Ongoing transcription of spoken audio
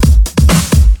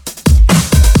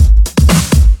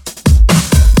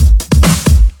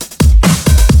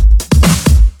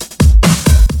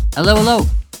Hello, hello.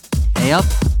 Hey up,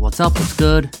 what's up, what's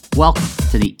good? Welcome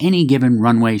to the Any Given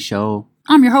Runway show.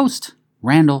 I'm your host,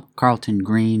 Randall Carlton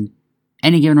Green.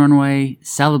 Any Given Runway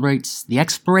celebrates the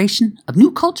exploration of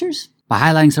new cultures by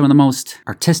highlighting some of the most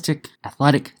artistic,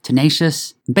 athletic,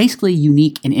 tenacious, basically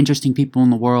unique and interesting people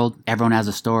in the world. Everyone has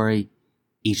a story,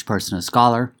 each person a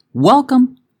scholar.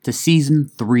 Welcome to Season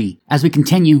 3, as we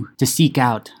continue to seek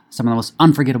out some of the most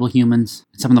unforgettable humans,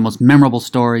 some of the most memorable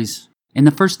stories. In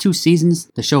the first 2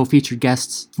 seasons, the show featured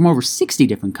guests from over 60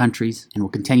 different countries, and we'll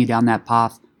continue down that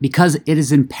path because it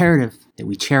is imperative that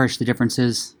we cherish the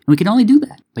differences, and we can only do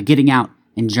that by getting out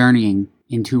and journeying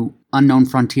into unknown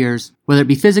frontiers, whether it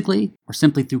be physically or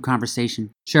simply through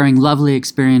conversation, sharing lovely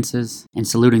experiences and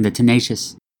saluting the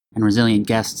tenacious and resilient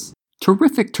guests.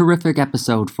 Terrific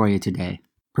episode for you today.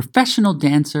 Professional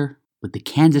dancer with the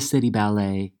Kansas City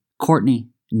Ballet, Courtney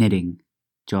Knitting,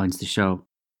 joins the show.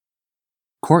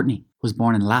 Courtney was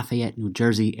born in Lafayette, New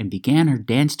Jersey, and began her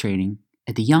dance training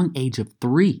at the young age of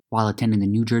 3 while attending the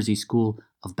New Jersey School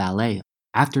of Ballet.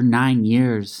 After 9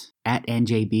 years at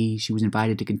NJB, she was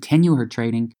invited to continue her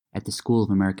training at the School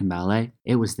of American Ballet.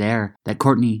 It was there that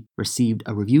Courtney received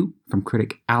a review from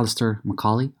critic Alistair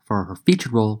Macaulay for her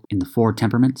featured role in The Four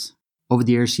Temperaments. Over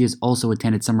the years, she has also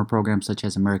attended summer programs such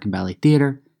as American Ballet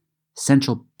Theater,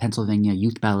 Central Pennsylvania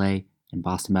Youth Ballet, and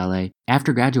Boston Ballet.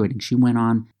 After graduating, she went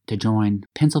on to join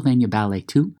Pennsylvania Ballet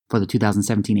 2 for the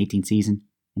 2017-18 season,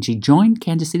 and she joined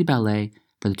Kansas City Ballet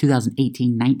for the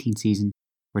 2018-19 season,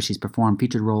 where she's performed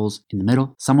featured roles in The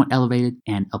Middle, Somewhat Elevated,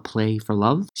 and A Play for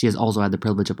Love. She has also had the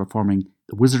privilege of performing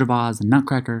The Wizard of Oz, The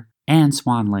Nutcracker, and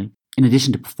Swan Lake. In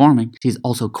addition to performing, she has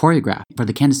also choreographed for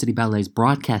the Kansas City Ballet's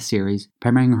broadcast series,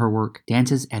 premiering her work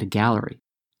Dances at a Gallery.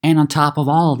 And on top of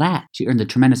all of that, she earned the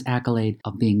tremendous accolade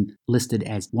of being listed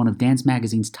as one of Dance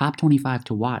Magazine's top 25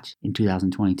 to watch in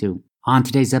 2022. On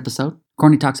today's episode,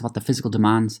 Courtney talks about the physical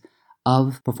demands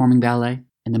of performing ballet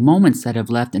and the moments that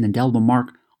have left an indelible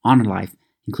mark on her life,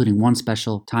 including one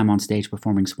special time on stage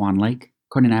performing Swan Lake.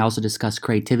 Courtney and I also discuss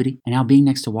creativity and how being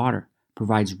next to water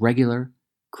provides regular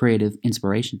creative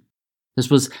inspiration. This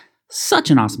was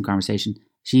such an awesome conversation.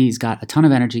 She's got a ton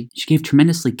of energy. She gave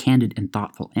tremendously candid and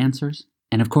thoughtful answers.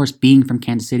 And of course, being from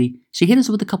Kansas City, she hit us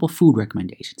with a couple food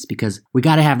recommendations because we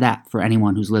got to have that for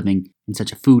anyone who's living in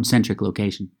such a food-centric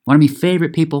location. One of my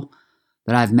favorite people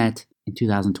that I've met in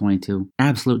 2022.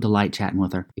 Absolute delight chatting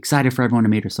with her. Excited for everyone to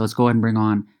meet her. So let's go ahead and bring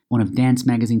on one of Dance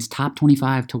Magazine's top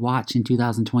 25 to watch in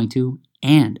 2022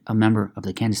 and a member of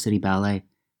the Kansas City Ballet,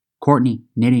 Courtney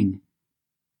Knitting.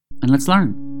 And let's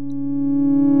learn.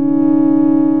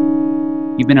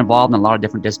 You've been involved in a lot of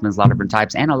different disciplines, a lot of different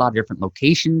types, and a lot of different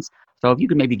locations. So if you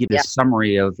could maybe give a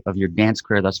summary of your dance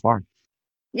career thus far.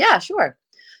 Yeah, sure.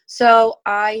 So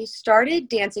I started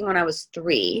dancing when I was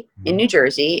 3 in New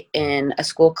Jersey in a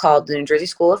school called the New Jersey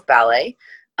School of Ballet.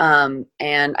 And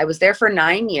I was there for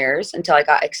 9 years until I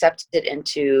got accepted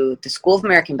into the School of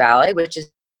American Ballet, which is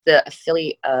the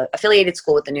affiliated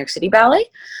school with the New York City Ballet.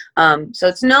 So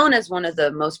it's known as one of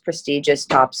the most prestigious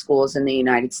top schools in the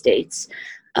United States.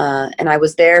 And I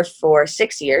was there for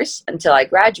 6 years until I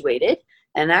graduated.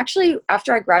 And actually,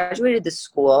 after I graduated the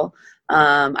school,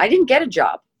 I didn't get a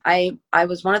job. I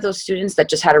was one of those students that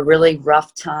just had a really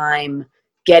rough time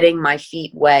getting my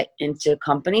feet wet into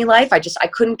company life. I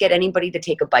couldn't get anybody to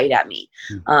take a bite at me.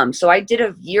 So I did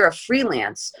a year of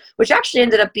freelance, which actually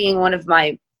ended up being one of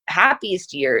my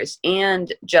happiest years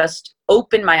and just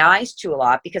opened my eyes to a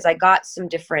lot because I got some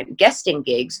different guesting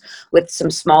gigs with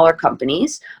some smaller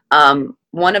companies.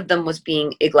 One of them was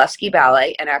being Iglesky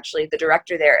Ballet, and actually the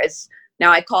director there is, now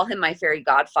I call him my fairy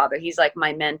godfather. He's like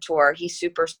my mentor. He's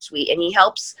super sweet, and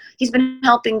he's been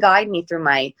helping guide me through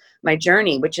my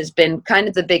journey, which has been kind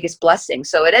of the biggest blessing.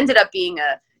 So it ended up being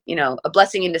a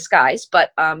blessing in disguise.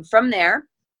 But from there,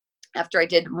 after I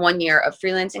did 1 year of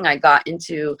freelancing, I got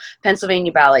into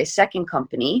Pennsylvania Ballet Second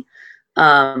Company,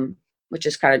 which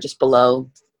is kind of just below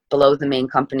the main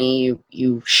company.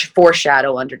 You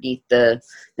foreshadow underneath the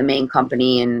main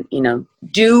company and,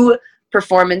 do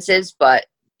performances, but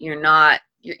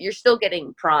you're still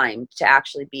getting primed to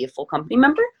actually be a full company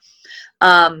member.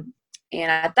 And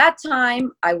at that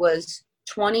time I was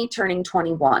 20 turning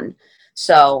 21.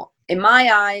 So in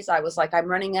my eyes, I was like, I'm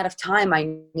running out of time.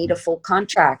 I need a full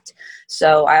contract.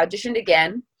 So I auditioned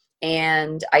again,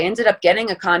 and I ended up getting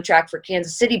a contract for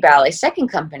Kansas City Ballet Second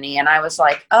Company. And I was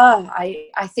like, I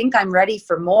think I'm ready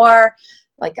for more.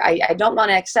 Like, I don't want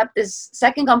to accept this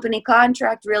second company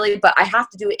contract really, but I have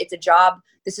to do it. It's a job.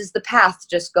 This is the path.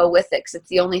 Just go with it, because it's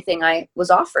the only thing I was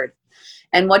offered.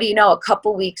 And what do you know? A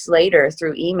couple weeks later,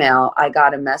 through email, I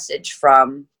got a message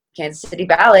from Kansas City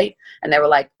Ballet, and they were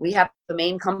like, we have the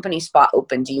main company spot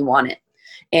open. Do you want it?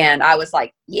 And I was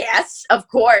like, yes, of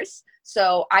course.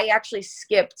 So I actually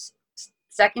skipped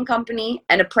second company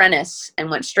and apprentice and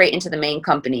went straight into the main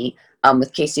company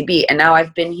with KCB. And now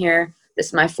I've been here. This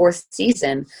is my 4th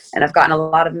season, and I've gotten a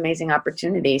lot of amazing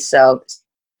opportunities. So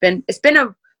it's been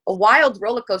a wild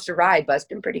roller coaster ride, but it's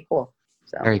been pretty cool.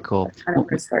 So Very cool. that's kind of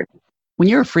where it started. When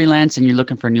you're a freelance and you're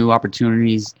looking for new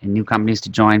opportunities and new companies to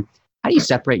join, how do you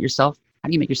separate yourself? How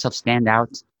do you make yourself stand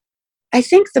out? I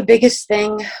think the biggest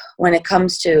thing when it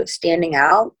comes to standing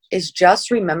out is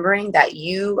just remembering that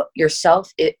you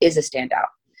yourself is a standout.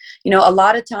 You know, a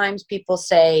lot of times people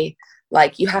say,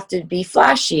 like, you have to be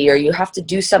flashy or you have to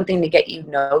do something to get you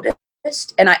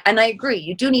noticed. And I agree,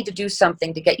 you do need to do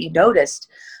something to get you noticed.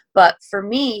 But for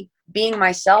me, being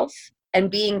myself and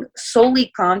being solely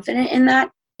confident in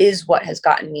that is what has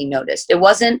gotten me noticed. It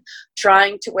wasn't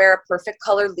trying to wear a perfect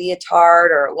color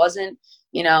leotard, or it wasn't,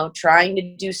 you know, trying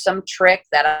to do some trick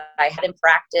that I had in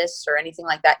practice or anything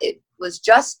like that. It was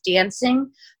just dancing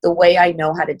the way I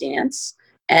know how to dance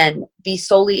and be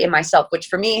solely in myself, which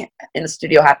for me in the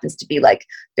studio happens to be like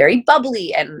very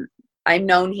bubbly. And I'm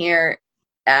known here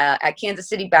at Kansas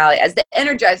City Ballet as the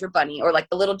Energizer Bunny, or like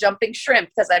the little jumping shrimp,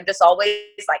 because I'm just always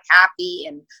like happy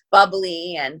and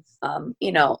bubbly. And,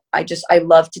 you know, I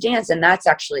love to dance. And that's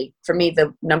actually, for me,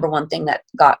 the number one thing that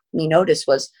got me noticed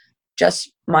was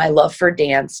just my love for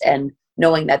dance, and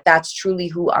knowing that that's truly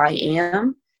who I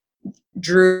am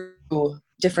drew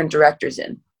different directors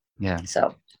in. Yeah.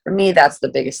 So for me, that's the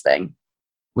biggest thing.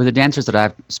 With the dancers that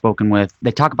I've spoken with,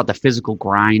 they talk about the physical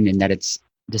grind and that it's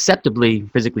deceptively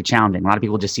physically challenging. A lot of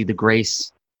people just see the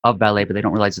grace of ballet, but they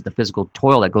don't realize it's the physical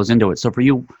toil that goes into it. So for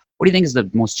you, what do you think is the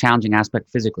most challenging aspect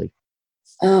physically?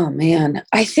 Oh man,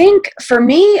 I think for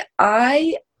me,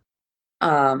 I'm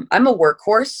a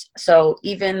workhorse. So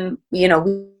even, you know,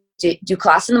 we do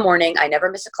class in the morning. I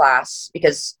never miss a class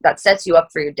because that sets you up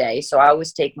for your day. So I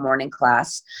always take morning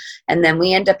class. And then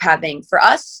we end up having, for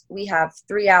us, we have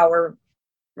 3-hour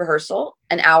rehearsal,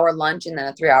 an hour lunch, and then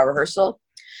a 3-hour rehearsal.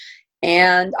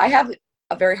 And I have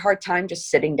a very hard time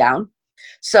just sitting down.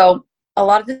 So a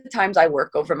lot of the times I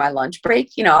work over my lunch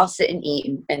break. You know, I'll sit and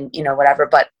eat and you know, whatever,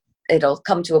 but it'll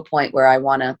come to a point where I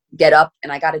want to get up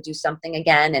and I got to do something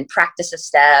again and practice a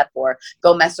step, or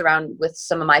go mess around with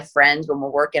some of my friends when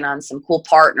we're working on some cool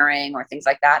partnering or things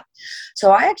like that.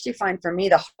 So I actually find, for me,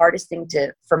 the hardest thing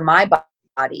for my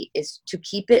body is to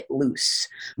keep it loose.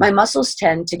 My muscles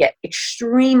tend to get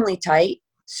extremely tight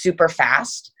super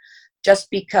fast, just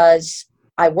because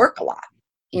I work a lot,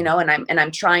 you know, and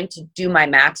I'm trying to do my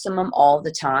maximum all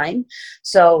the time.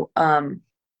 So,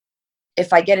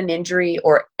 if I get an injury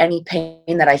or any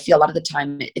pain that I feel, a lot of the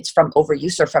time it's from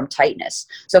overuse or from tightness.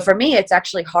 So for me, it's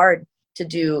actually hard to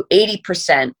do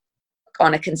 80%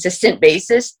 on a consistent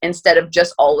basis instead of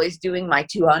just always doing my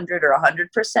 200 or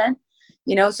 100%,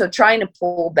 you know, so trying to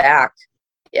pull back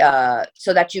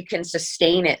so that you can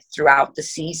sustain it throughout the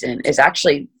season is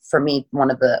actually, for me,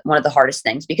 one of the hardest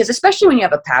things, because especially when you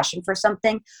have a passion for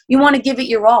something, you want to give it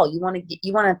your all. You want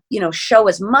to, you know, show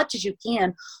as much as you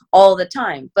can all the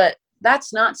time, but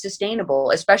that's not sustainable,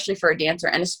 especially for a dancer,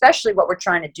 and especially what we're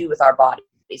trying to do with our bodies.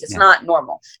 It's not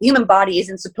normal. The human body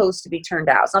isn't supposed to be turned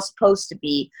out. It's not supposed to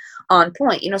be on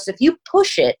point, you know, so if you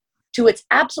push it to its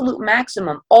absolute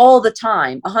maximum all the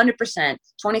time, 100%,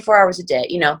 24 hours a day,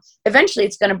 you know, eventually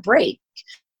it's going to break.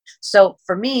 So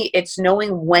for me, it's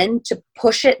knowing when to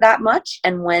push it that much,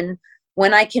 and when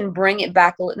I can bring it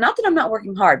back, not that I'm not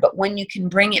working hard, but when you can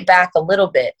bring it back a little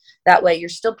bit, that way you're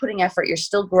still putting effort, you're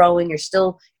still growing, you're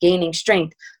still gaining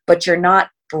strength, but you're not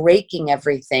breaking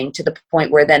everything to the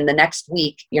point where then the next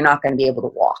week you're not going to be able to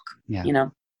walk, you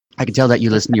know? I can tell that you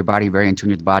listen to your body, very in tune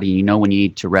with the body, and you know when you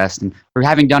need to rest. And for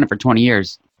having done it for 20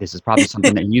 years, this is probably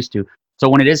something that you're used to. So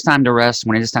when it is time to rest,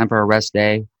 when it is time for a rest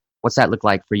day, what's that look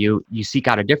like for you? You seek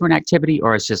out a different activity,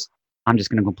 or it's just, I'm just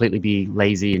going to completely be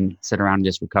lazy and sit around and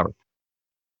just recover?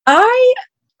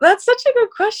 That's such a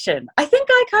good question. I think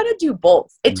I kind of do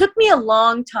both. It took me a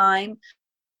long time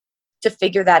to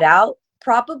figure that out.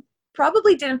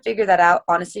 Probably didn't figure that out,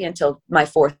 honestly, until my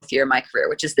 4th year of my career,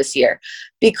 which is this year,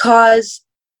 because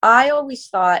I always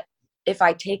thought if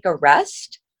I take a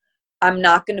rest, I'm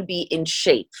not going to be in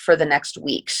shape for the next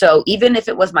week. So even if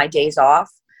it was my days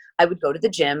off, I would go to the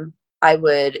gym. I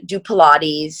would do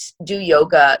Pilates, do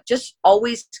yoga, just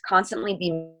always constantly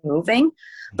be moving.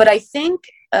 But I think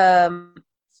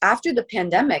after the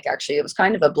pandemic, actually, it was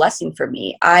kind of a blessing for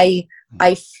me. I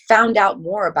found out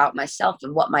more about myself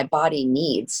and what my body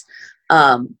needs.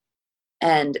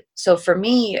 And so for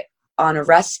me, on a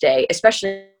rest day,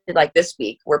 especially like this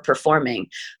week, we're performing.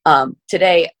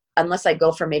 Today, unless I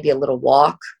go for maybe a little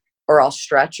walk or I'll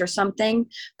stretch or something,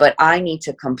 but I need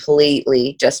to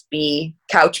completely just be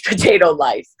couch potato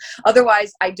life.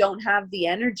 Otherwise, I don't have the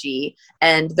energy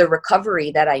and the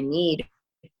recovery that I need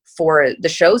for the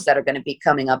shows that are going to be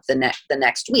coming up the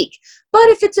next week. But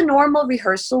if it's a normal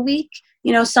rehearsal week,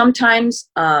 sometimes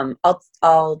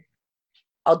I'll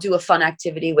do a fun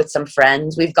activity with some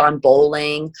friends. We've gone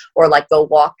bowling or like go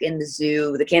walk in the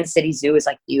zoo. The Kansas City Zoo is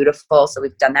like beautiful. So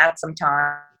we've done that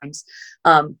sometimes.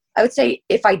 I would say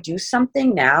if I do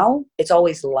something now, it's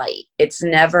always light. It's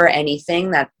never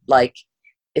anything that like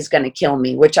is going to kill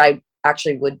me, which I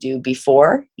actually would do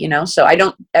before, so I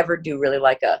don't ever do really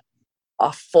like a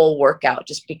full workout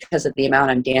just because of the amount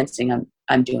I'm dancing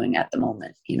I'm doing at the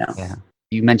moment, Yeah.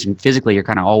 You mentioned physically you're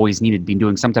kind of always needed to be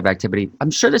doing some type of activity. I'm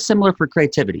sure that's similar for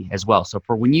creativity as well. So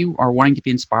for when you are wanting to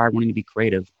be inspired, wanting to be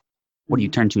creative, what do you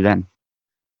turn to then?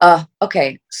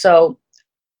 Okay. So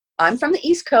I'm from the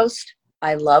East Coast.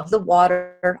 I love the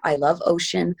water. I love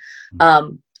ocean.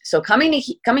 So coming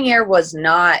here was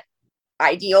not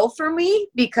ideal for me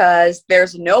because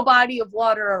there's no body of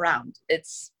water around.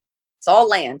 It's all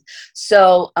land.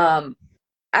 So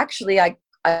actually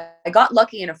I got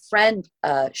lucky and a friend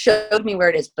showed me where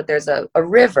it is, but there's a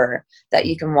river that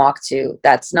you can walk to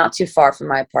that's not too far from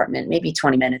my apartment, maybe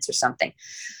 20 minutes or something.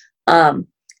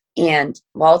 And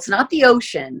while it's not the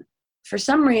ocean, for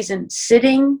some reason,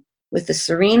 sitting with the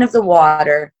serene of the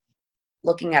water,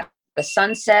 looking at the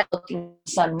sunset, looking at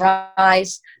the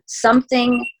sunrise,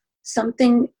 something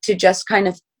to just kind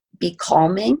of be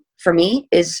calming for me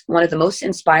is one of the most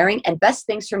inspiring and best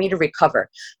things for me to recover.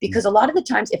 Because a lot of the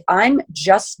times if I'm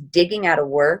just digging out of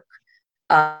work,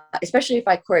 especially if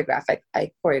I choreograph,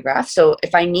 I choreograph. So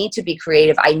if I need to be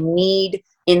creative, I need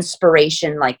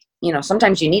inspiration. Like,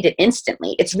 sometimes you need it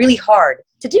instantly. It's really hard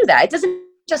to do that. It doesn't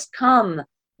just come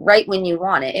right when you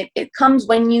want it. It comes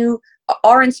when you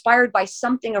are inspired by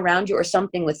something around you or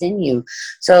something within you.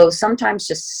 So sometimes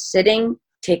just sitting,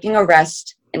 taking a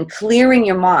rest and clearing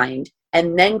your mind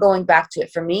and then going back to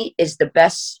it for me is the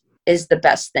best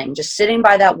thing. Just sitting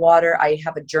by that water. I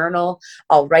have a journal.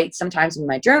 I'll write sometimes in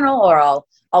my journal, or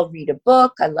I'll read a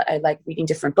book. I like reading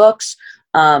different books.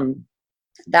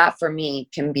 That for me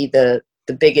can be the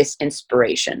biggest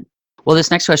inspiration. Well,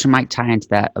 this next question might tie into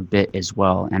that a bit as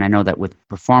well. And I know that with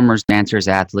performers, dancers,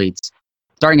 athletes,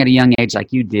 starting at a young age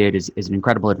like you did is an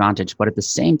incredible advantage. But at the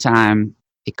same time,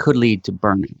 it could lead to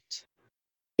burnout.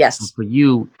 Yes. So for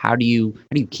you, how do you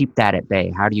keep that at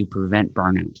bay? How do you prevent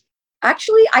burnout?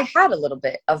 Actually, I had a little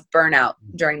bit of burnout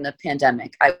during the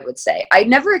pandemic, I would say. I'd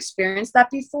never experienced that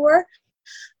before.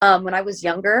 When I was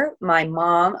younger, my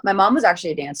mom was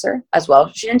actually a dancer as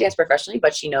well. She didn't dance professionally,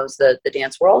 but she knows the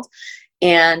dance world.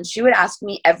 And she would ask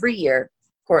me every year,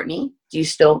 Courtney, do you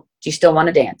still want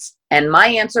to dance? And my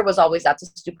answer was always, that's a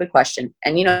stupid question.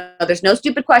 And, there's no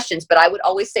stupid questions, but I would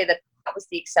always say that was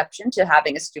the exception to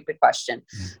having a stupid question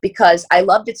because I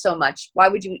loved it so much. Why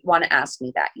would you want to ask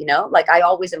me that? Like I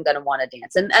always am going to want to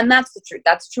dance. And that's the truth.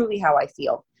 That's truly how I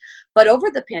feel. But over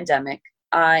the pandemic,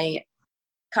 I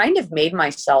kind of made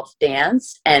myself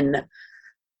dance and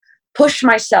push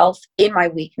myself in my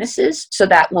weaknesses so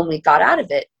that when we got out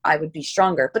of it, I would be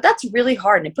stronger. But that's really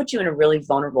hard and it puts you in a really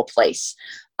vulnerable place.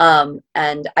 And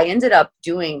I ended up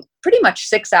doing pretty much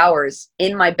 6 hours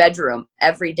in my bedroom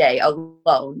every day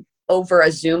alone over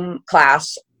a Zoom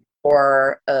class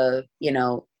or an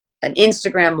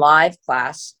Instagram live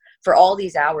class for all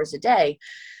these hours a day.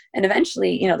 And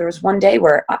eventually, there was one day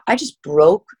where I just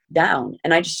broke down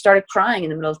and I just started crying in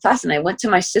the middle of class. And I went to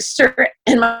my sister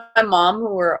and my mom,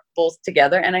 who were both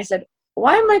together. And I said,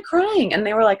 why am I crying? And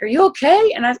they were like, are you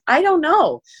okay? And I don't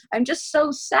know. I'm just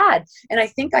so sad. And I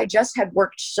think I just had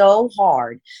worked so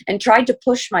hard and tried to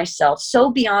push myself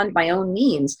so beyond my own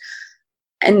means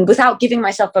and without giving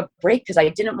myself a break because I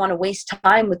didn't want to waste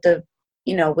time with the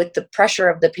pressure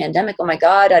of the pandemic. Oh my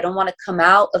God, I don't want to come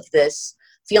out of this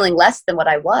feeling less than what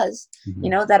I was,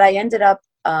 that I ended up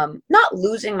not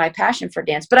losing my passion for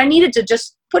dance, but I needed to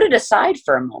just put it aside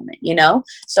for a moment,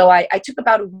 So I took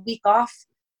about a week off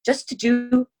just to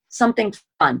do something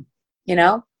fun,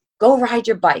 go ride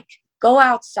your bike, go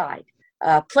outside,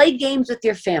 play games with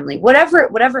your family,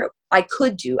 whatever I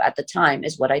could do at the time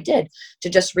is what I did to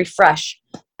just refresh.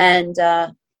 And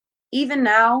even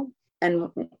now,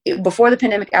 and before the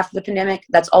pandemic, after the pandemic,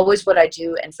 that's always what I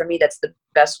do. And for me, that's the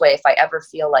best way. If I ever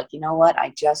feel like,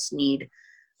 I just need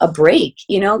a break,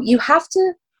 you have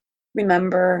to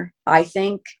remember, I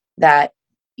think, that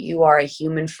you are a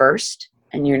human first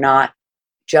and you're not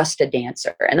just a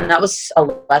dancer. And that was a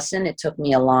lesson. It took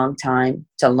me a long time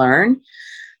to learn.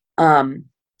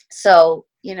 So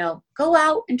go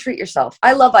out and treat yourself.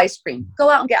 I love ice cream. Go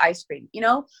out and get ice cream,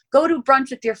 go to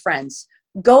brunch with your friends.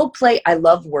 Go play. I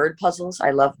love word puzzles.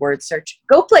 I love word search.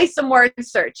 Go play some word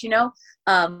search,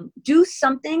 do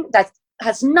something that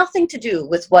has nothing to do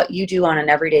with what you do on an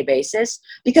everyday basis,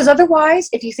 because otherwise,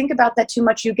 if you think about that too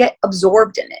much, you get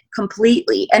absorbed in it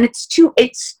completely. And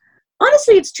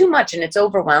honestly, it's too much and it's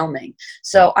overwhelming.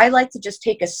 So I like to just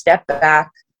take a step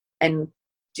back and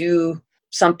do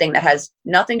something that has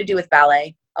nothing to do with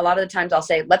ballet. A lot of the times I'll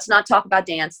say, let's not talk about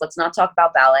dance. Let's not talk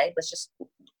about ballet. Let's just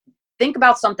think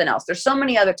about something else. There's so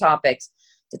many other topics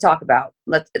to talk about.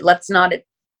 Let's not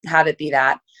have it be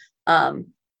that.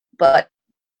 But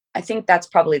I think that's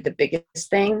probably the biggest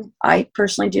thing I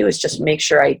personally do, is just make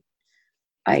sure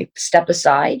I step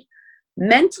aside.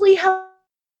 Mentally,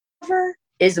 however,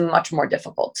 is much more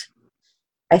difficult.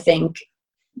 I think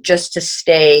just to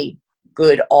stay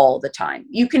good all the time.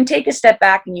 You can take a step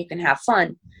back and you can have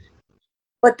fun,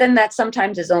 but then that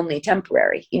sometimes is only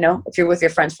temporary. If you're with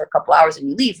your friends for a couple hours and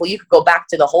you leave, well, you could go back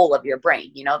to the whole of your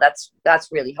brain. That's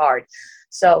really hard.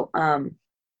 So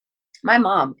my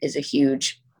mom is a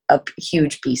huge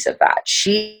piece of that.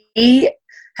 She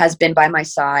has been by my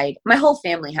side. My whole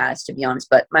family has, to be honest,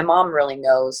 but my mom really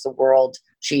knows the world.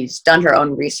 She's done her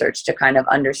own research to kind of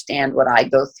understand what I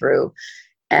go through.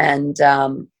 And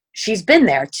she's been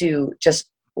there to just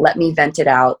let me vent it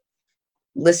out,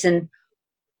 listen.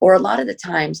 Or a lot of the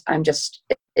times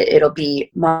it'll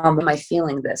be, Mom, am I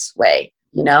feeling this way?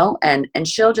 And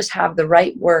she'll just have the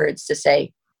right words to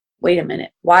say, wait a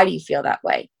minute, why do you feel that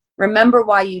way? Remember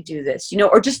why you do this,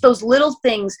 or just those little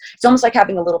things. It's almost like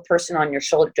having a little person on your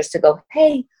shoulder just to go,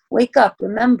 hey, wake up,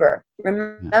 remember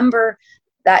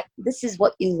that this is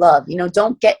what you love.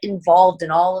 Don't get involved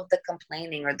in all of the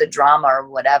complaining or the drama or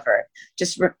whatever.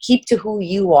 Just keep to who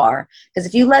you are. Because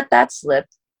if you let that slip,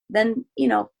 then,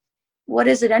 what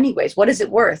is it anyways? What is it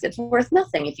worth? It's worth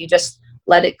nothing if you just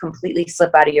let it completely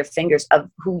slip out of your fingers of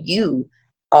who you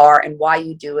are and why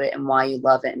you do it and why you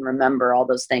love it, and remember all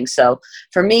those things. So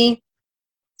for me,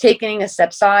 taking a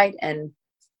step aside, and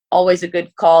always a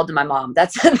good call to my mom.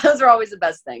 Those are always the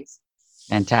best things.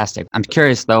 Fantastic. I'm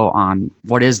curious though on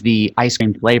what is the ice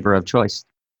cream flavor of choice?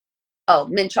 Oh,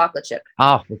 mint chocolate chip.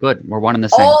 Oh, we're good. We're one and the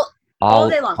same. All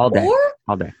day long. All day. Or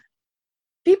all day.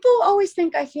 People always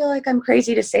think I feel like I'm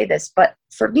crazy to say this, but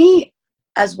for me,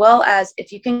 as well as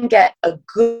if you can get a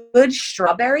good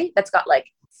strawberry that's got like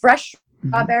fresh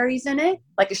strawberries in it,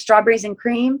 like a strawberries and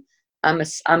cream, I'm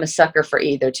a sucker for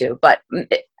either too. But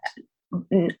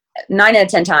 9 out of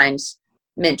 10 times,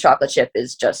 mint chocolate chip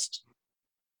is just,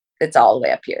 it's all the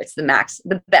way up here. It's the max,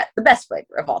 the best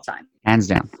flavor of all time. Hands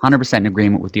down. 100% in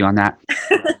agreement with you on that.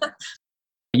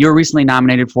 You were recently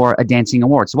nominated for a dancing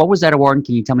award. So what was that award? And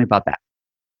can you tell me about that?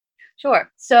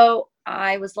 Sure. So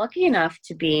I was lucky enough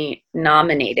to be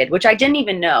nominated, which I didn't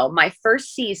even know. My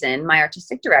first season, my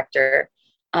artistic director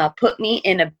put me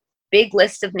in a big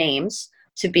list of names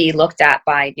to be looked at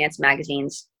by Dance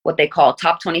Magazine's, what they call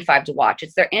Top 25 to Watch.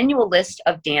 It's their annual list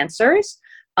of dancers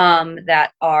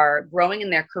that are growing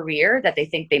in their career, that they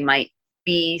think they might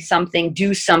be something,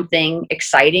 do something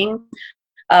exciting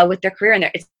with their career,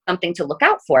 and it's something to look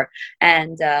out for.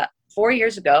 And 4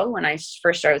 years ago, when I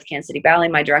first started with Kansas City Ballet,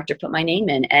 my director put my name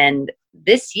in, and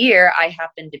this year I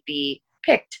happened to be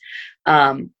picked.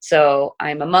 So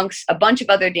I'm amongst a bunch of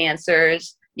other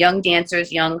dancers, young,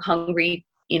 hungry,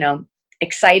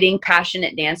 exciting,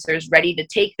 passionate dancers ready to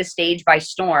take the stage by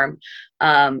storm.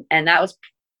 And that was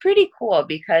pretty cool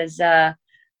because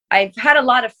I've had a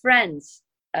lot of friends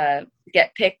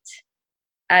get picked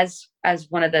as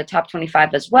one of the top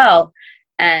 25 as well.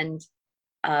 And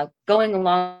going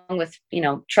along with,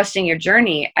 trusting your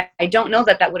journey, I don't know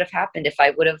that would have happened if I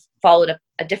would have followed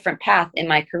a different path in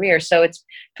my career. So it's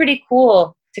pretty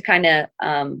cool to kind of,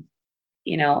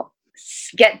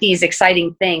 get these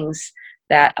exciting things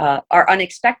that are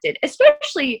unexpected,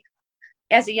 especially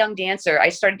as a young dancer. I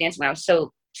started dancing when I was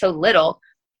so little.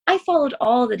 I followed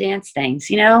all the dance things,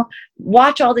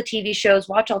 watch all the TV shows,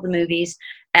 watch all the movies,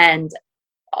 and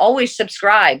always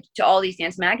subscribed to all these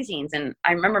dance magazines. And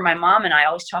I remember my mom and I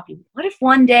always talking, what if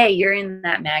one day you're in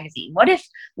that magazine? What if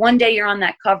one day you're on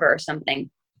that cover or something?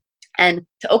 And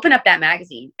to open up that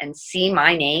magazine and see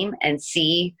my name and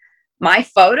see my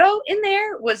photo in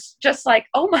there was just like,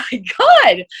 oh my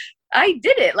God, I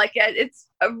did it. Like, it's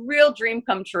a real dream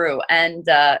come true. And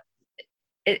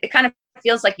it kind of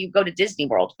feels like you go to Disney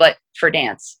World, but for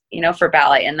dance, for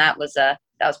ballet. And that was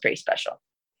pretty special.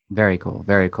 Very cool.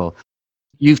 Very cool.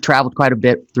 You've traveled quite a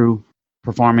bit through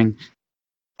performing.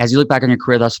 As you look back on your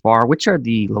career thus far, which are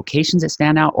the locations that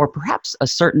stand out, or perhaps a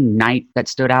certain night that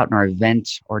stood out, or event,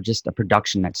 or just a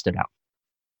production that stood out?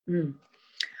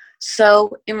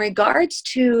 So in regards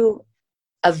to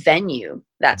a venue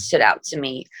that stood out to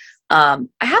me, I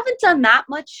haven't done that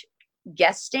much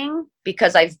guesting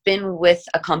because I've been with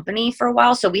a company for a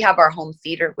while. So we have our home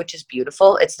theater, which is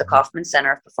beautiful. It's the Kaufman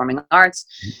Center of Performing Arts.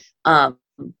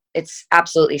 It's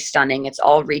absolutely stunning. It's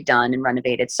all redone and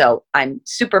renovated. So I'm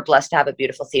super blessed to have a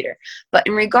beautiful theater. But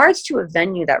in regards to a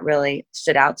venue that really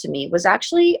stood out to me was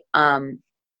actually,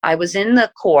 I was in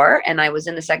the corps and I was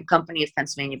in the second company of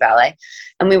Pennsylvania Ballet,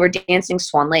 and we were dancing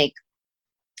Swan Lake.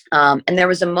 And there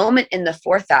was a moment in the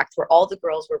fourth act where all the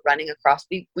girls were running across.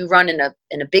 We run in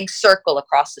a big circle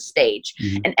across the stage,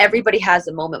 and everybody has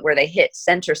a moment where they hit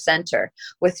center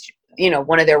with,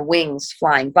 one of their wings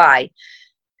flying by.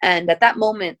 And at that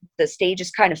moment, the stage is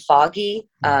kind of foggy.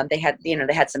 They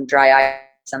had some dry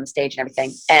ice on the stage and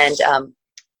everything. And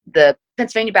the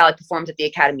Pennsylvania Ballet performs at the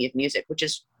Academy of Music, which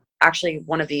is actually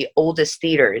one of the oldest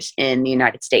theaters in the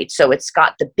United States. So it's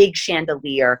got the big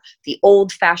chandelier, the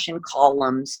old-fashioned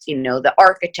columns, the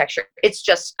architecture. It's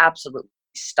just absolutely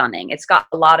stunning. It's got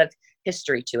a lot of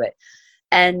history to it.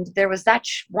 And there was that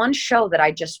one show that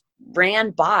I just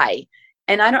ran by,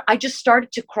 and I just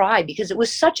started to cry because it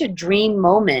was such a dream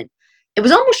moment. It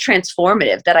was almost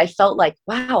transformative that I felt like,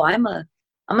 wow, I'm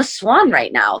a swan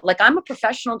right now. Like, I'm a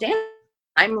professional dancer.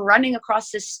 I'm running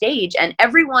across this stage, and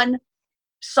everyone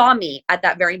saw me at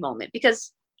that very moment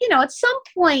because, at some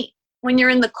point when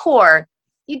you're in the corps,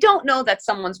 you don't know that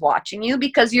someone's watching you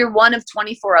because you're one of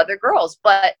 24 other girls.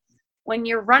 But when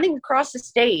you're running across the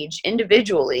stage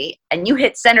individually and you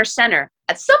hit center,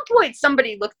 at some point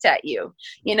somebody looked at you,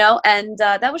 and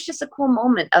that was just a cool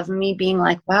moment of me being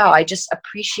like, wow, I just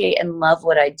appreciate and love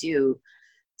what I do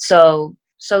so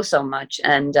much.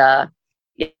 And yeah,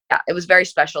 it was very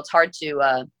special. It's hard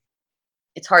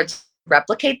to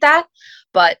replicate that.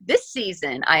 But this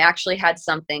season, I actually had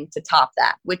something to top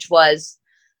that, which was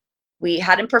we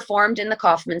hadn't performed in the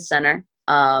Kaufman Center,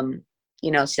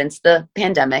 since the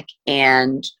pandemic.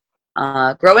 And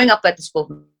growing up at the School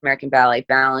of American Ballet,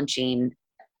 Balanchine,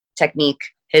 Technique,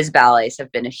 his ballets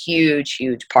have been a huge,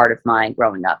 huge part of my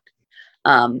growing up.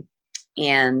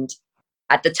 And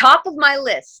at the top of my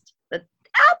list, the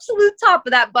absolute top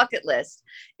of that bucket list,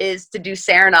 is to do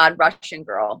Serenade Russian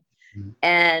Girl.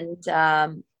 And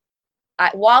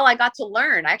while I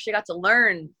actually got to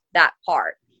learn that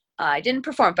part. I didn't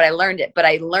perform, but I learned it. But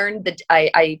I learned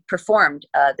I performed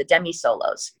the demi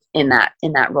solos in that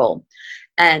role,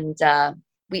 and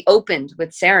we opened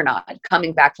with Serenade,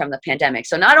 coming back from the pandemic.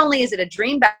 So not only is it a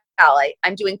dream ballet,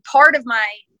 I'm doing part of my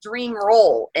dream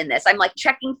role in this. I'm like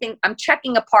I'm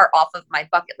checking a part off of my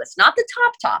bucket list, not the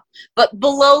top, but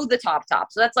below the top.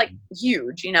 So that's like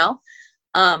huge,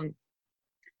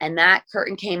 And that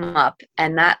curtain came up,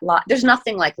 and there's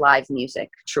nothing like live music,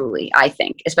 truly, I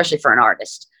think, especially for an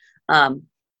artist. And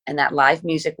that live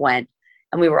music went,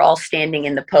 and we were all standing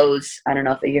in the pose. I don't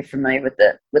know if you're familiar with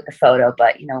the photo,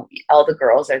 but all the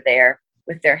girls are there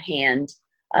with their hand.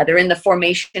 They're in the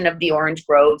formation of the orange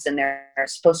groves, and they're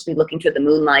supposed to be looking to the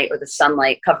moonlight or the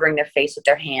sunlight, covering their face with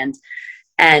their hand.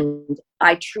 And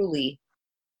I'm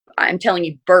telling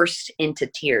you, burst into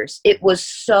tears. It was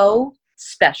so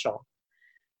special.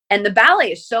 And the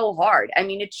ballet is so hard. I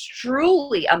mean, it's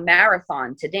truly a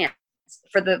marathon to dance.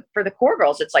 For the corps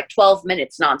girls, it's like 12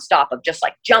 minutes nonstop of just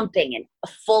like jumping and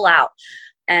full out.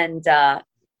 And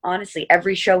honestly,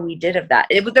 every show we did of that,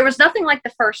 there was nothing like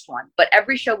the first one, but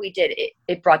every show we did,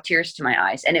 it brought tears to my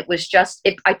eyes. And it was just,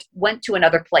 I went to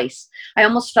another place. I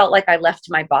almost felt like I left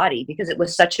my body because it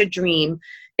was such a dream.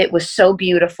 It was so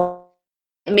beautiful.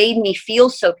 It made me feel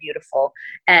so beautiful.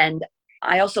 And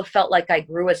I also felt like I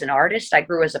grew as an artist. I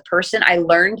grew as a person. I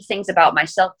learned things about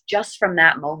myself just from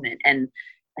that moment. And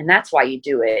that's why you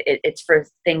do it. It's for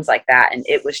things like that. And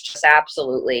it was just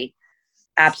absolutely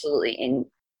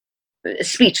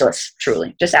speechless,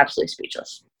 truly, just absolutely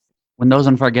speechless. When those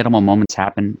unforgettable moments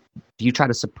happen, do you try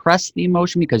to suppress the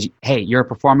emotion because, hey, you're a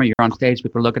performer, you're on stage,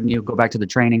 people are looking at you, go back to the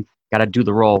training, got to do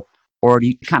the role? Or do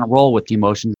you kind of roll with the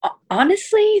emotions?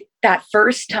 Honestly, that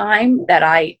first time that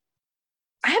I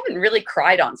haven't really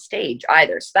cried on stage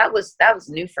either. So that was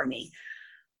new for me.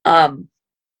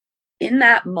 In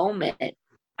that moment,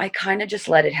 I kind of just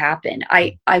let it happen.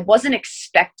 I wasn't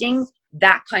expecting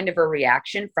that kind of a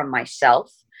reaction from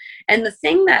myself. And the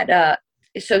thing that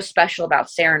is so special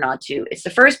about Serenade too, it's the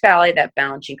first ballet that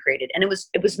Balanchine created, and it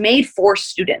was made for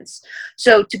students.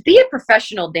 So to be a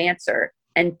professional dancer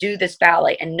and do this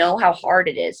ballet and know how hard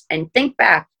it is, and think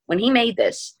back when he made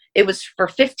this, it was for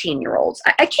 15-year-olds.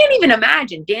 I can't even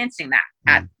imagine dancing that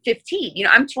at 15.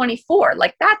 I'm 24.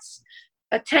 Like, that's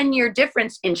a 10-year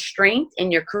difference in strength,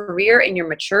 in your career, in your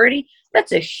maturity.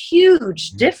 That's a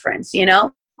huge difference,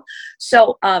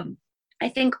 So I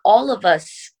think all of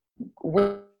us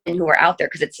women who are out there,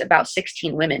 because it's about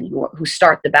 16 women who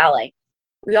start the ballet,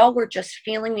 we all were just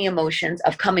feeling the emotions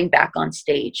of coming back on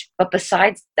stage. But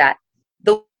besides that,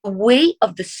 the weight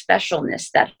of the specialness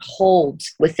that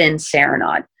holds within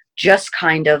Serenade just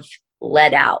kind of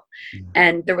let out.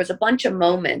 And there was a bunch of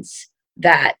moments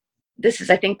that this is,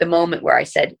 I think, the moment where I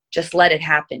said, just let it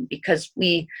happen, because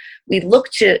we look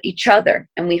to each other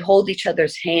and we hold each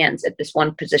other's hands at this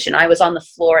one position. I was on the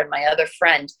floor, and my other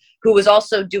friend, who was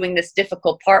also doing this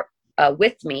difficult part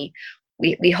with me,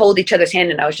 we hold each other's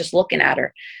hand, and I was just looking at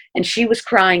her, and she was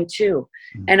crying too.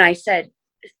 And I said,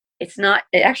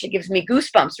 it actually gives me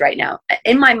goosebumps right now.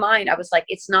 In my mind, I was like,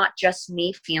 it's not just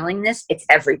me feeling this, it's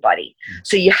everybody.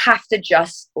 So you have to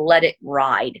just let it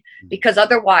ride, because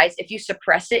otherwise, if you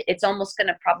suppress it, it's almost going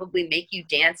to probably make you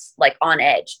dance like on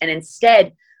edge. And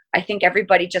instead, I think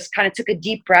everybody just kind of took a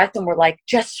deep breath and were like,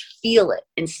 just feel it,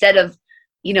 instead of,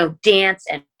 dance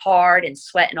and hard and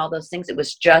sweat and all those things. It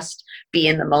was just be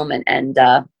in the moment. And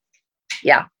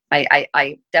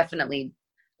I definitely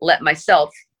let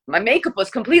myself. My makeup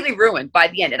was completely ruined by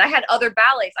the end. And I had other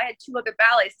ballets. I had 2 other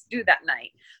ballets to do that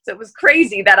night. So it was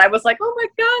crazy that I was like, oh my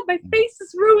God, my face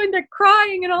is ruined and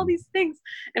crying and all these things.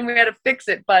 And we had to fix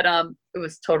it. But it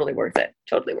was totally worth it.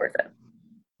 Totally worth it.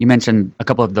 You mentioned a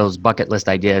couple of those bucket list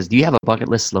ideas. Do you have a bucket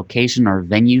list location or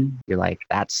venue? You're like,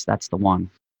 that's the one.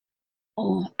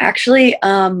 Oh, actually,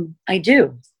 I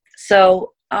do.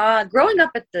 So growing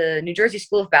up at the New Jersey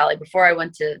School of Ballet, before I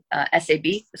went to SAB,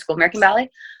 the School of American Ballet,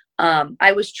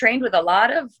 I was trained with a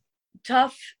lot of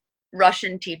tough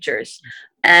Russian teachers.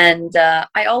 And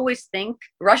I always think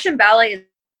Russian ballet is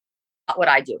not what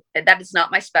I do. That is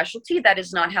not my specialty. That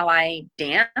is not how I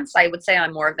dance. I would say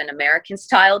I'm more of an American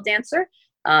style dancer.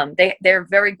 They're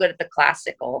very good at the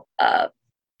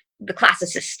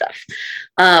classicist stuff.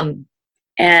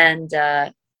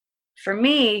 For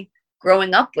me,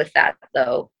 growing up with that,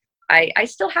 though, I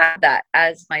still have that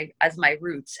as my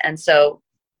roots. And so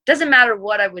it doesn't matter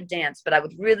what I would dance, but I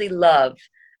would really love,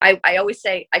 I always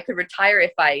say I could retire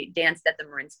if I danced at the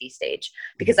Mariinsky stage,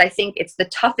 because I think it's the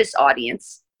toughest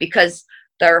audience, because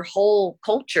their whole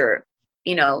culture,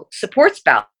 supports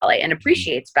ballet and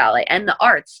appreciates ballet and the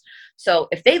arts. So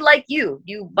if they like you,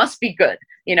 you must be good,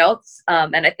 and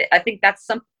I think that's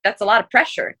a lot of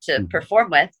pressure to perform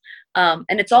with.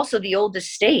 And it's also the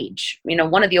oldest stage,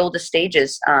 one of the oldest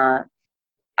stages,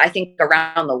 I think,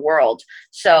 around the world.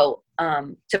 So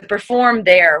to perform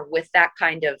there with that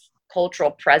kind of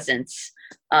cultural presence,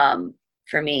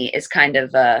 for me, is kind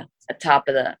of a top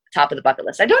of the bucket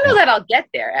list. I don't know that I'll get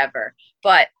there ever,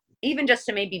 but even just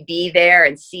to maybe be there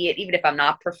and see it, even if I'm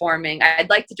not performing,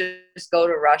 I'd like to just go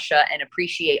to Russia and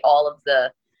appreciate all of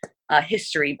the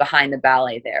history behind the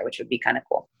ballet there, which would be kind of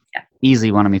cool. Yeah.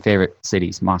 Easily one of my favorite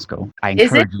cities, Moscow. I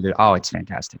encourage you to. Oh, it's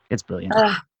fantastic. It's brilliant.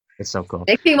 It's so cool.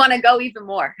 Makes me want to go even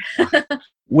more.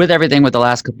 With everything, with the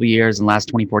last couple of years and last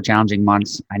 24 challenging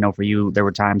months, I know for you, there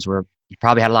were times where you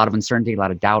probably had a lot of uncertainty, a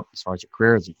lot of doubt as far as your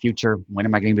career, as your future. When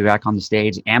am I going to be back on the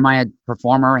stage? Am I a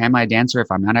performer? Am I a dancer if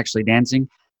I'm not actually dancing?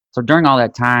 So during all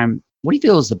that time, what do you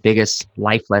feel is the biggest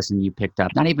life lesson you picked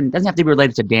up? Doesn't have to be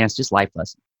related to dance, just life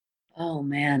lesson. Oh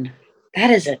man, that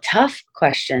is a tough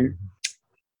question.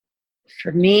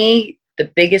 For me,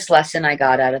 the biggest lesson I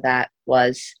got out of that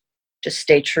was just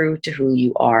stay true to who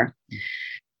you are.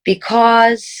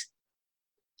 Because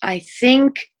I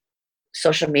think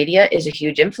social media is a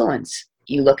huge influence.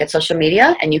 You look at social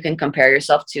media and you can compare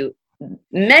yourself to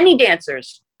many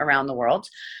dancers around the world.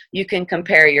 You can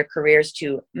compare your careers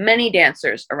to many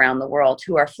dancers around the world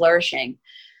who are flourishing.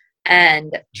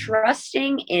 And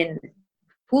trusting in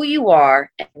who you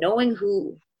are and knowing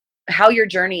how your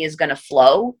journey is going to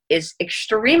flow is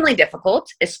extremely difficult,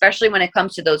 especially when it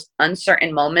comes to those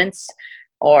uncertain moments,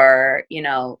 or,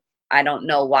 I don't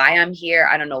know why I'm here.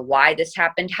 I don't know why this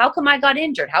happened. How come I got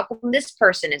injured? How come this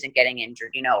person isn't getting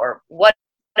injured, or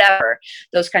whatever,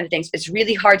 those kind of things. It's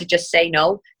really hard to just say,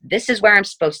 no, this is where I'm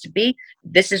supposed to be.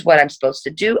 This is what I'm supposed to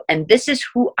do. And this is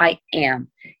who I am.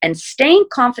 And staying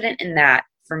confident in that,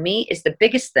 for me, is the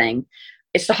biggest thing.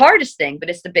 It's the hardest thing, but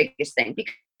it's the biggest thing,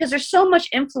 because there's so much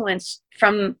influence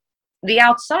from the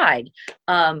outside.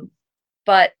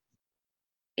 But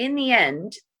in the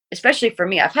end, especially for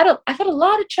me, I've had a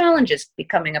lot of challenges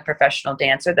becoming a professional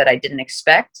dancer that I didn't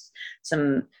expect.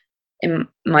 Some, in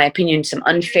my opinion, some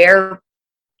unfair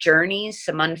journeys,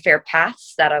 some unfair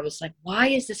paths that I was like, why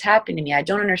is this happening to me? I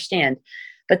don't understand.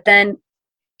 But then,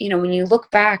 when you look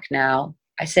back now,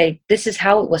 I say, this is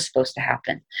how it was supposed to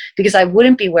happen, because I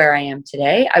wouldn't be where I am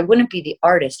today. I wouldn't be the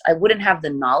artist. I wouldn't have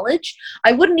the knowledge.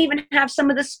 I wouldn't even have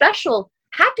some of the special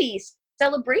happy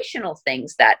celebrational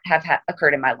things that have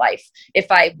occurred in my life.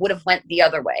 If I would have went the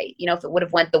other way, if it would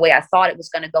have went the way I thought it was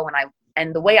going to go,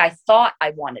 and the way I thought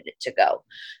I wanted it to go.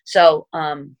 So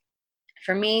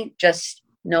for me, just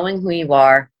knowing who you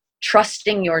are,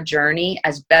 trusting your journey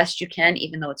as best you can,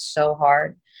 even though it's so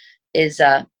hard, is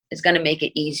going to make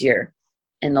it easier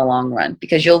in the long run,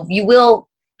 because you will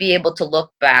be able to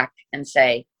look back and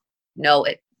say, no,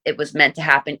 it was meant to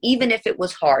happen. Even if it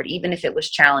was hard, even if it was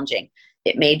challenging,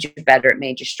 it made you better. It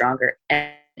made you stronger.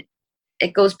 And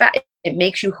it goes back, it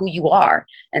makes you who you are.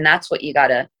 And that's what you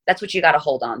gotta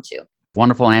hold on to.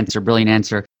 Wonderful answer. Brilliant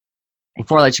answer.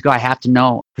 Before I let you go, I have to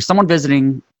know, for someone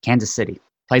visiting Kansas City,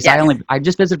 place yes. I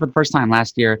just visited for the first time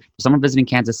last year. For someone visiting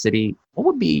Kansas City, what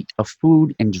would be a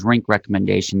food and drink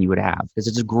recommendation you would have? Because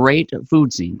it's a great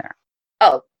food scene there.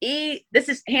 Oh, this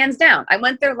is hands down. I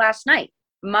went there last night.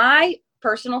 My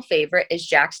personal favorite is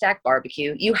Jack Stack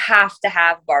Barbecue. You have to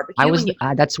have barbecue.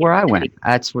 That's where I went.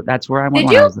 That's where I went.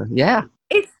 Did you? Yeah.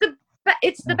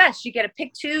 It's the best. You get to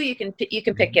pick two. You can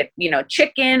pick it,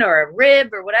 chicken or a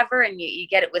rib or whatever, and you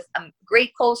get it with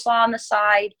great coleslaw on the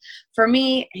side. For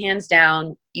me, hands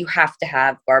down, you have to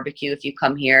have barbecue if you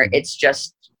come here. It's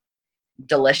just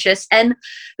delicious. And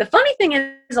the funny thing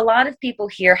is, a lot of people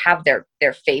here have their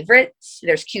favorites.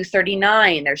 There's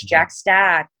Q39. There's Jack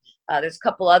Stack. There's a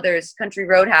couple others, Country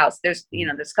Roadhouse. There's a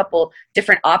couple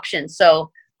different options.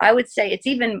 So I would say it's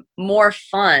even more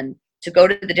fun to go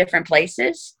to the different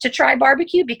places to try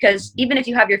barbecue, because even if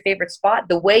you have your favorite spot,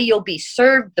 the way you'll be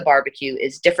served the barbecue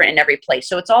is different in every place.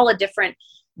 So it's all a different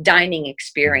dining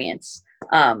experience.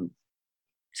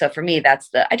 So for me,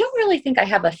 I don't really think I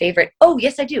have a favorite. Oh,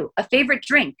 yes, I do. A favorite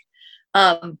drink.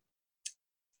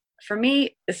 For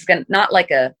me, this is not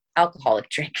like a alcoholic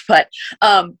drink, but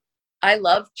I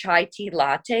love chai tea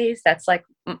lattes. That's like,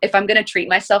 if I'm going to treat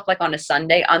myself, like on a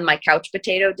Sunday, on my couch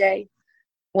potato day,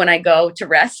 when I go to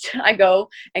rest, I go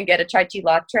and get a chai tea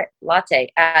latte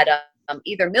at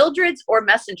either Mildred's or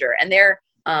Messenger. And they're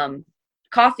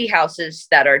coffee houses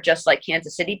that are just like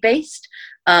Kansas City based.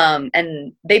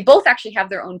 And they both actually have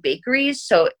their own bakeries.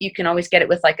 So you can always get it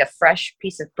with like a fresh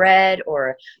piece of bread,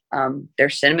 or their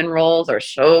cinnamon rolls are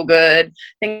so good,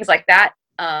 things like that.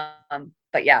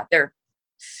 But yeah, they're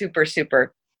super,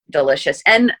 super delicious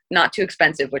and not too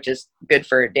expensive, which is good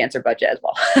for dancer budget as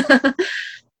well.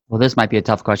 Well, this might be a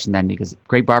tough question then, because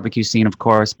great barbecue scene, of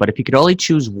course, but if you could only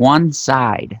choose one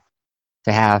side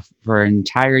to have for an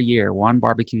entire year, one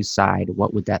barbecue side,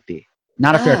 what would that be?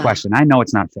 Not a fair question. I know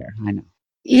it's not fair. I know.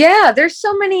 Yeah, there's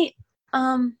so many.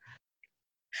 Actually,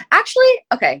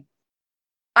 okay.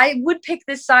 I would pick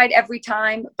this side every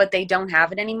time, but they don't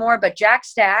have it anymore. But Jack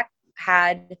Stack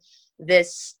had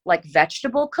this like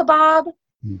vegetable kebab.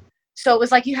 So it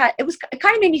was like it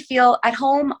kind of made me feel at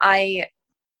home. I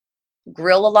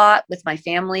grill a lot with my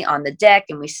family on the deck,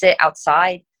 and we sit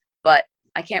outside, but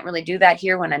I can't really do that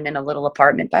here when I'm in a little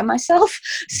apartment by myself.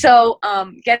 So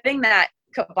getting that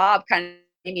kebab kind of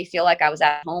made me feel like I was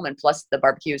at home, and plus the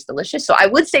barbecue is delicious. So I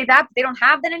would say that, but they don't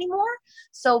have that anymore.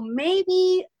 So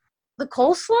maybe the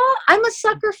coleslaw. I'm a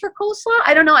sucker for coleslaw.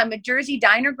 I don't know. I'm a Jersey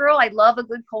diner girl. I love a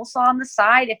good coleslaw on the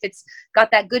side. If it's got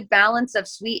that good balance of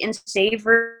sweet and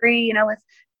savory, with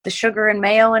the sugar and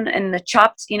mayo and the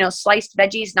chopped, sliced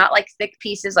veggies, not like thick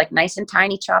pieces, like nice and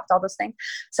tiny chopped, all those things.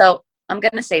 So I'm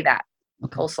going to say that.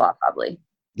 Okay. Coleslaw, probably.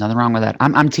 Nothing wrong with that.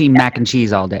 I'm team mac and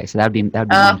cheese all day. So that'd be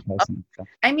one person. So.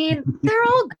 I mean, they're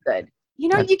all good. You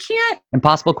can't.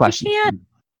 Impossible question. You can't.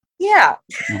 Yeah.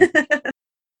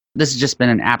 This has just been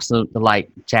an absolute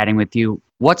delight chatting with you.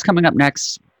 What's coming up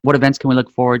next? What events can we look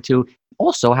forward to?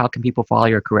 Also, how can people follow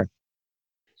your career?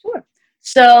 Sure.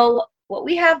 So what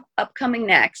we have upcoming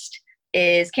next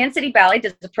is Kansas City Ballet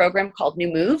does a program called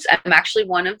New Moves. I'm actually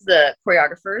one of the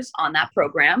choreographers on that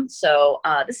program. So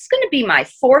this is going to be my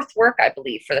fourth work, I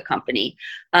believe, for the company.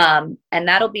 And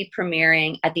that'll be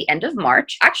premiering at the end of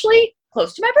March, actually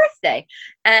close to my birthday.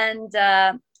 And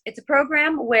it's a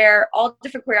program where all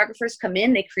different choreographers come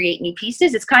in, they create new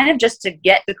pieces. It's kind of just to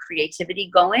get the creativity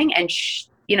going and,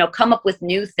 come up with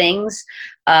new things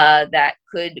that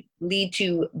could lead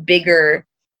to bigger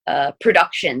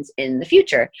productions in the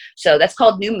future. So that's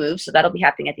called New Moves. So that'll be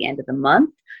happening at the end of the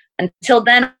month. Until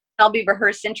then, I'll be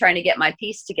rehearsing, trying to get my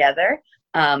piece together,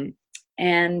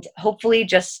 and hopefully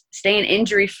just staying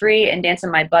injury free and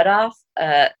dancing my butt off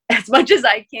as much as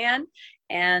I can.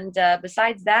 And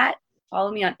besides that,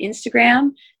 follow me on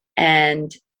Instagram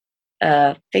and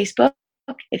Facebook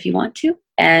if you want to,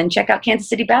 and check out Kansas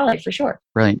City Ballet for sure.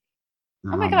 Brilliant.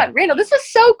 Oh my God, Randall, this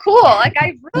was so cool. Like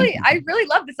I really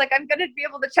love this. Like I'm going to be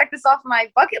able to check this off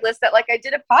my bucket list that like I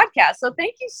did a podcast. So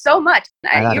thank you so much.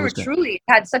 You truly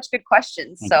had such good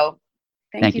questions. So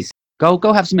thank you.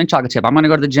 Go have some mint chocolate chip. I'm going to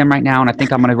go to the gym right now, and I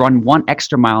think I'm going to run one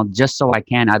extra mile just so I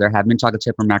can either have mint chocolate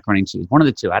chip or macaroni and cheese. One of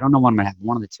the two. I don't know what I'm going to have.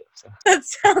 One of the two. So. That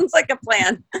sounds like a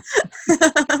plan.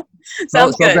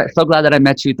 Sounds good. So glad that I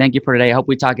met you. Thank you for today. I hope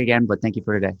we talk again, but thank you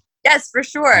for today. Yes, for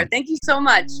sure. Thank you so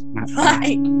much.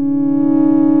 Bye.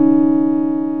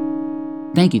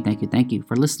 Thank you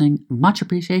for listening. Much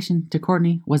appreciation to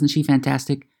Courtney. Wasn't she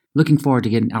fantastic? Looking forward to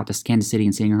getting out to Kansas City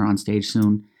and seeing her on stage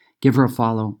soon. Give her a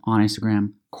follow on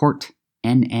Instagram,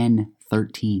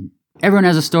 CourtNN13. Everyone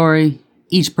has a story.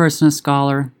 Each person a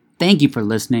scholar. Thank you for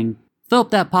listening. Fill up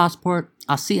that passport.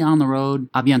 I'll see you on the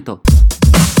road. Aviento.